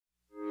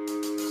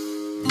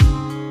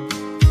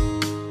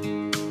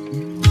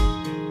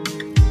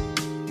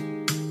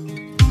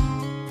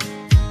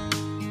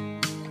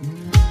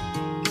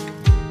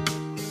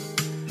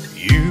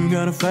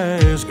got a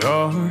fast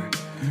car,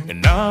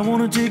 and I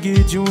wanna take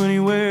you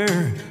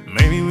anywhere.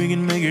 Maybe we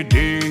can make a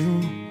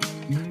deal.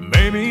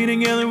 Maybe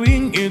together we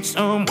can get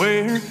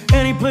somewhere.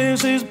 Any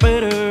place is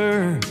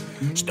better.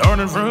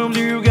 Starting from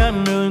zero, got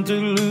nothing to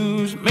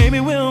lose. Maybe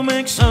we'll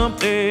make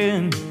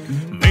something.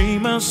 Me,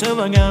 myself,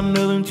 I got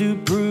nothing to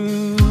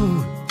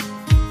prove.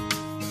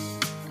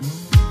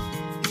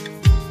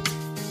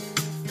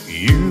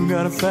 You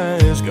got a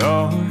fast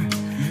car,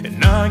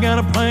 and I got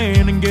a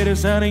plan to get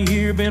us out of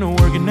here. Been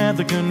working at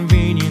the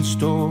convenience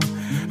store,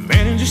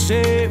 managed to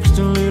save just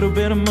a little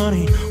bit of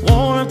money.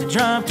 Won't have to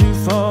drive too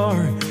far,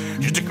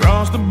 just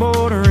across the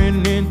border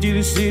and into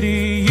the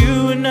city.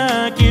 You and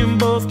I can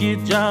both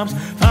get jobs,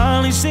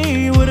 finally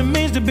see what it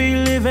means to be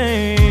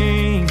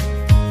living.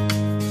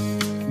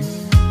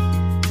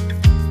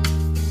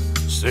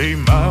 Say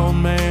my old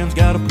man's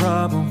got a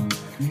problem.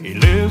 He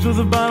lives with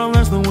a bottle,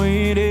 that's the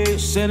way it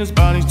is. Said his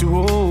body's too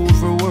old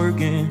for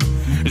working,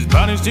 his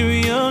body's too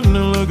young to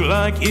look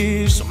like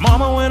his. So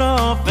mama went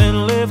off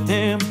and left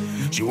him.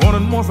 She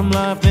wanted more from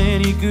life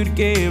than he could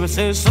give. I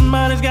said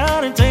somebody's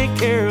gotta take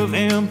care of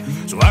him.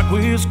 So I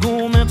quit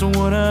school and that's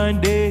what I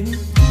did.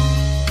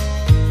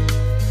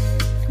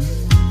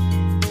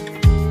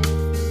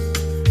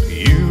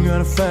 You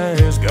got a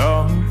fast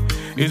car.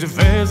 Is it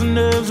fast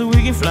enough so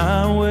we can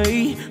fly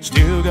away?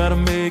 Still gotta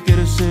make a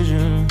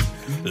decision.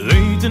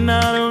 Leave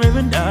tonight or live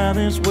and die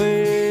this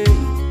way.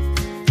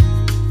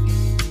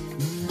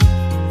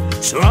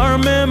 So I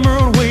remember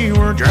when we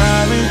were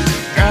driving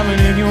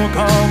in your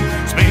car.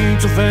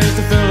 Speed so fast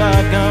I felt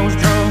like I was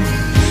drunk.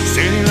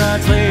 City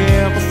lights lay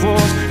out before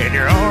us, and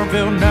your arm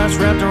felt nice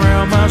wrapped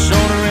around my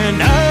shoulder.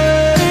 And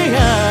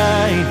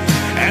I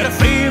had a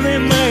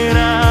feeling that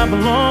I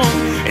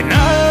belonged. And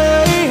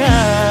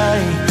I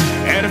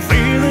had a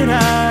feeling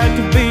I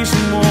could be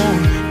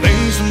someone,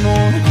 be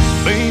someone,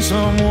 be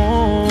someone.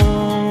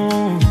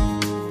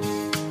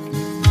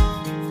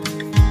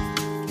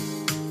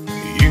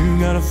 You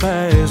got a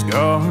fast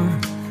car,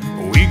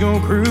 we go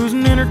cruise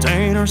and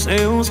entertain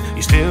ourselves.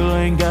 You still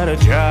ain't got a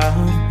job,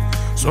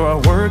 so I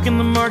work in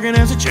the market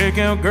as a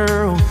checkout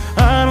girl.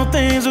 I know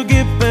things will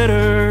get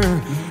better.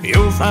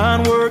 You'll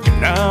find work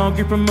and I'll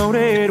get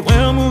promoted.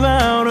 We'll move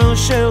out of the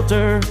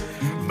shelter,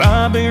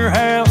 buy a bigger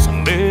house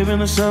and live in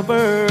the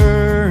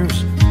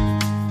suburbs.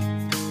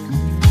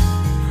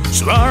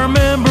 So I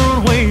remember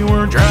when we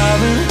were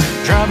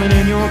driving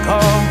in your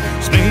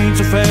car. Speed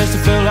so fast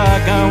it felt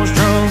like I was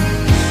drunk.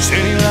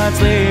 City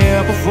lights lay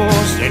out before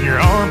us, and your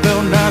arm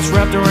felt nice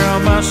wrapped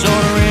around my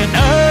shoulder. And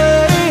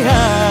I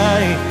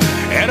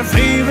had a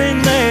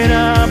feeling that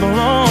I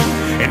belonged.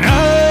 And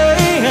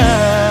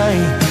I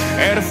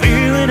had a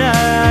feeling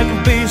I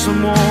could be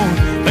someone,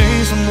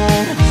 be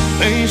someone,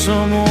 be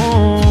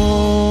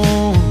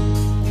someone.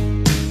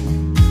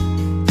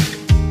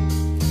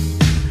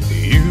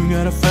 You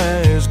got a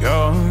fast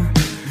car,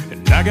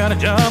 and I got a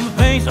job that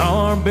pays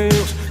our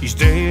bills. You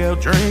stay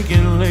out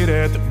drinking late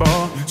at the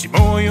bar. See,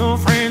 boy, your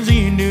friends and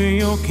you knew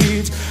your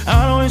kids.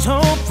 I'd always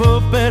hope for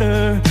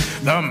better.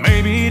 Thought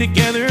maybe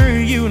together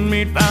you and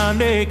me'd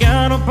find it.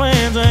 Got no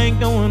plans, I ain't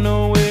going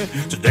nowhere.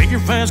 So take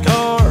your fast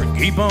car and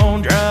keep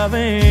on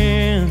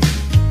driving.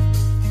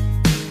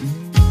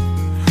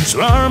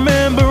 So I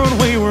remember when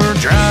we were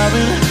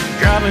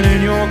driving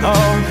in your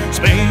car.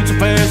 Speed so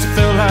fast it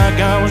felt like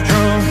I was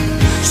drunk.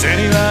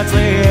 City lights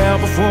lay out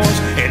before us,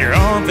 and your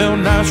arm felt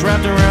nice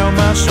wrapped around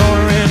my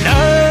shoulder. And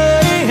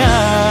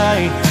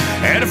I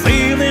had a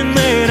feeling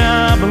that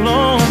I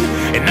belonged.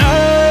 And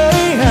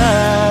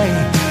I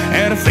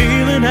had a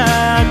feeling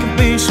I could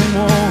be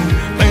someone,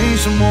 be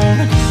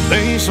someone,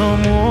 be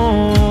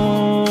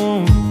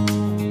someone.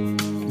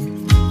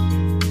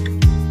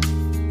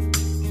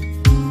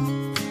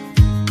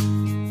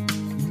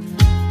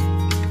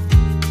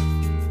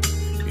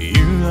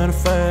 You got a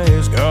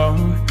fast car.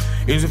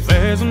 Is it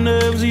fast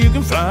enough so you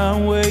can fly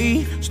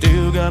away?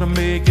 Still gotta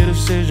make a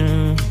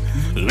decision.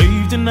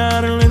 Leave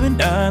tonight or live and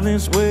die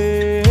this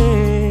way.